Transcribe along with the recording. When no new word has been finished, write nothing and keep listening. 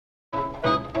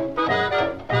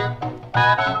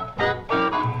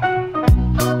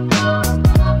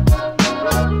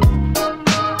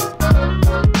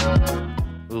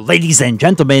Ladies and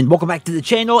gentlemen, welcome back to the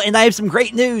channel, and I have some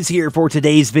great news here for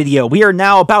today's video. We are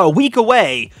now about a week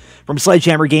away from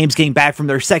Sledgehammer Games getting back from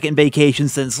their second vacation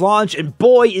since launch, and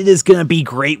boy, it is going to be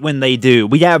great when they do.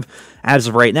 We have, as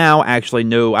of right now, actually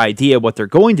no idea what they're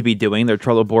going to be doing. Their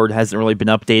Trello board hasn't really been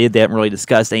updated. They haven't really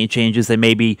discussed any changes they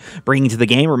may be bringing to the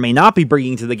game or may not be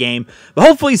bringing to the game, but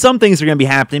hopefully some things are going to be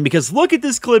happening, because look at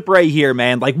this clip right here,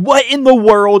 man. Like, what in the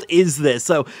world is this?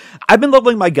 So, I've been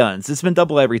leveling my guns. It's been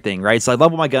double everything, right? So I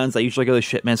level my guns. I usually go to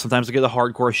shipment. Sometimes I go to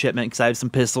hardcore shipment because I have some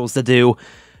pistols to do.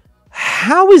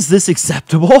 How is this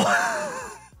acceptable?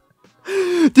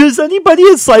 Does anybody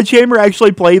at Sledgehammer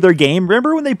actually play their game?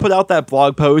 Remember when they put out that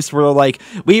blog post where they're like,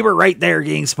 we were right there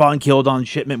getting spawn killed on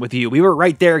shipment with you. We were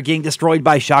right there getting destroyed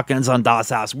by shotguns on DOS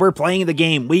House. We're playing the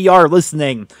game. We are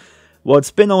listening. Well,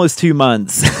 it's been almost 2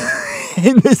 months.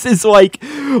 And this is like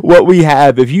what we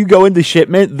have. If you go into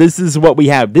shipment, this is what we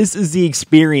have. This is the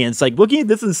experience. Like, looking at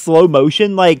this in slow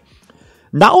motion, like,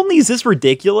 not only is this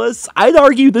ridiculous, I'd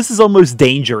argue this is almost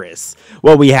dangerous,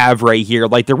 what we have right here.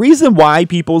 Like, the reason why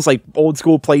people's, like, old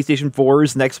school PlayStation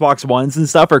 4s and Xbox Ones and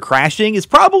stuff are crashing is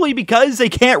probably because they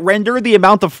can't render the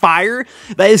amount of fire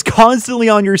that is constantly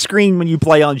on your screen when you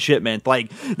play on shipment. Like,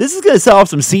 this is going to set off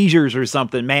some seizures or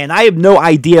something, man. I have no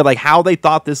idea, like, how they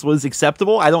thought this was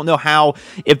acceptable. I don't know how,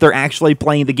 if they're actually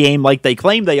playing the game like they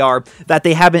claim they are, that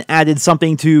they haven't added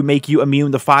something to make you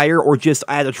immune to fire or just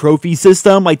add a trophy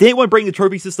system. Like, they didn't want to bring the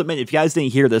trophy system in. If you guys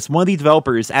didn't hear this, one of the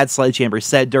developers at Sledgehammer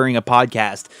said during a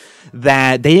podcast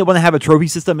that they didn't want to have a trophy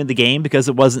system in the game because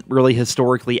it wasn't really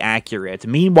historically accurate.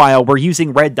 Meanwhile, we're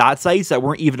using red dot sites that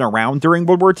weren't even around during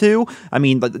World War II. I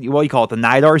mean, what do you call it, the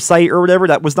NIDAR site or whatever,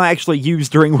 that was not actually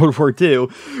used during World War II.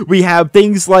 We have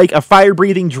things like a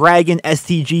fire-breathing dragon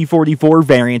STG-44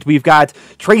 variant. We've got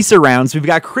tracer rounds. We've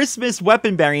got Christmas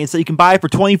weapon variants that you can buy for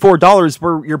 $24,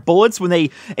 where your bullets, when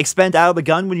they expend out of the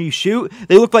gun when you shoot,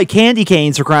 they look like candy canes,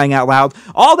 for crying out loud.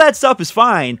 All that stuff is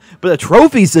fine, but a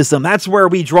trophy system, that's where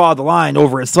we draw the line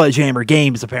over at Sledgehammer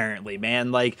Games, apparently,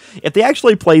 man. Like, if they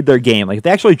actually played their game, like, if they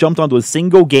actually jumped onto a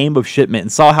single game of shipment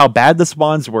and saw how bad the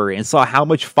spawns were and saw how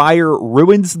much fire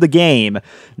ruins the game,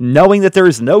 knowing that there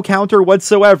is no counter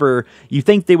whatsoever, you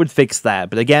think they would fix that.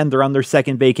 But again, they're on their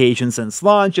second vacation since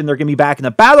launch, and they're going to be back in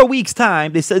about a week's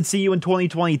time. They said see you in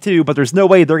 2022, but there's no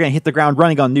way they're going to hit the ground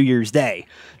running on New Year's Day.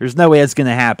 There's no way that's going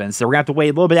to happen. So we're going to have to wait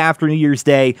a little bit after New Year's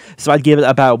Day. So I'd give it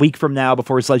about a week from now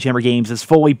before Sledgehammer Games is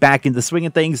fully back into the swing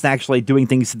of things and actually doing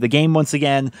things to the game once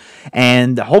again.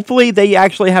 And hopefully they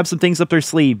actually have some things up their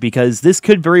sleeve, because this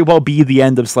could very well be the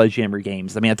end of Sledgehammer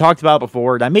Games. I mean, I talked about it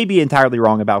before, and I may be entirely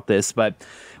wrong about this, but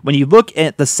when you look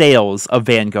at the sales of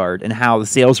Vanguard and how the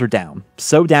sales are down,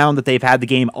 so down that they've had the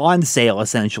game on sale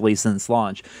essentially since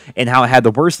launch, and how it had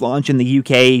the worst launch in the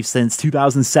UK since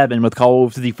 2007 with Call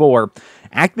of Duty 4,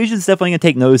 Activision's definitely going to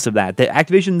take notice of that.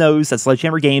 Activision knows that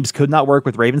Sledgehammer Games could not work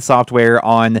with Raven Software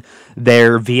on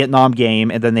their Vietnam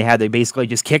game, and then they had to basically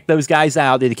just kick those guys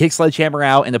out. They had to kick Sledgehammer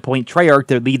out and appoint Treyarch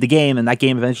to lead the game, and that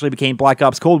game eventually became Black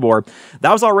Ops Cold War.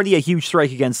 That was already a huge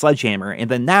strike against Sledgehammer,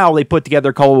 and then now they put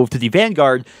together Call of Duty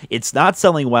Vanguard. It's not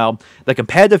selling well. The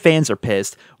competitive fans are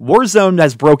pissed. Warzone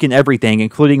has broken everything,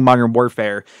 including Modern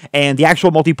Warfare, and the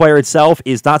actual multiplayer itself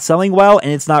is not selling well,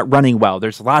 and it's not running well.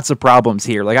 There's lots of problems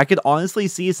here. Like, I could honestly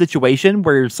see a situation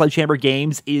where Sledgehammer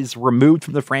Games is removed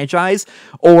from the franchise,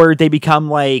 or they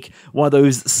become like one of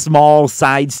those small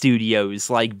side studios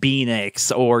like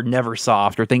Beanix or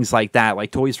Neversoft or things like that.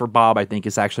 Like Toys for Bob, I think,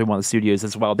 is actually one of the studios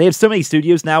as well. They have so many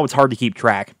studios now, it's hard to keep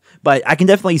track. But I can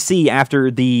definitely see,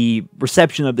 after the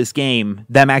reception of this game,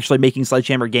 them actually making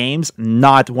Sledgehammer Games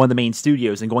not one of the main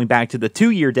studios and going back to the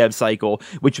 2-year dev cycle,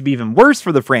 which would be even worse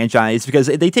for the franchise, because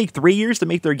they take 3 years to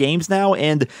make their games now,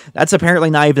 and that's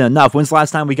apparently not even enough. When's the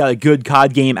last time we got a good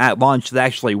COD game at launch that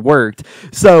actually worked?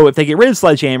 So if they get rid of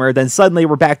Sledgehammer, then suddenly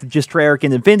we're back to just Treyarch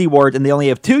and Infinity Ward, and they only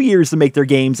have 2 years to make their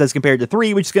games as compared to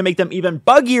 3, which is going to make them even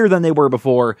buggier than they were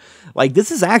before. Like, this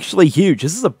is actually huge.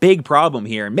 This is a big problem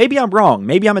here. Maybe I'm wrong.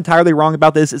 Maybe I'm entirely wrong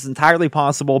about this. It's entirely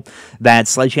possible that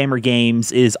Sledgehammer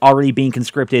Games is already being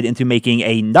conscripted into making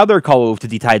another Call of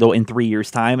Duty title in 3 years'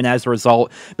 time, and as a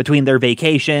result, between their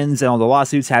vacations and all the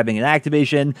lawsuits having an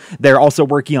Activision, they're also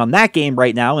working on that game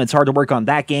right now, and it's hard to work on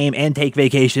that game and take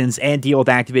vacations and deal with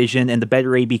Activision and the Better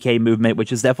ABK movement,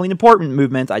 which is definitely an important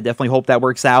movement. I definitely hope that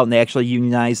works out and they actually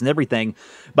unionize and everything.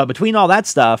 But between all that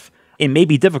stuff, it may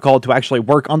be difficult to actually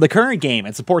work on the current game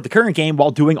and support the current game while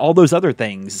doing all those other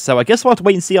things. So I guess we'll have to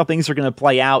wait and see how things are going to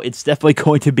play out. It's definitely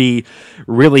going to be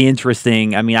really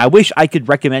interesting. I mean, I wish I could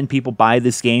recommend people buy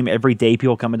this game every day.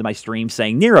 People come into my stream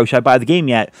saying, Nero, should I buy the game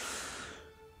yet?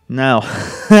 No,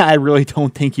 I really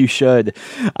don't think you should.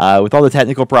 With all the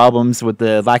technical problems, with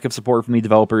the lack of support from the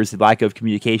developers, the lack of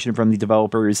communication from the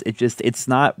developers, it's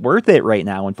not worth it right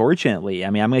now, unfortunately. I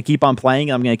mean, I'm going to keep on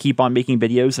playing, I'm going to keep on making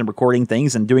videos and recording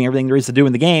things and doing everything there is to do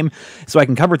in the game so I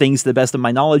can cover things to the best of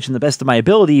my knowledge and the best of my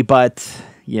ability, but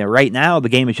yeah, right now the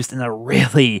game is just in a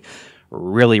really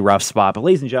rough spot. But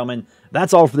ladies and gentlemen,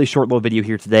 that's all for this short little video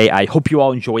here today. I hope you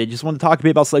all enjoyed it. Just want to talk a bit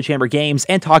about Sledgehammer Games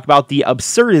and talk about the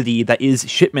absurdity that is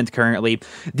shipment currently.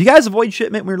 Do you guys avoid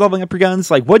shipment when you're leveling up your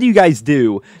guns? Like, what do you guys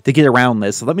do to get around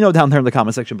this? So let me know down there in the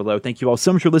comment section below. Thank you all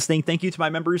so much for listening. Thank you to my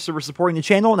members for supporting the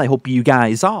channel, and I hope you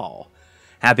guys all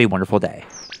have a wonderful day.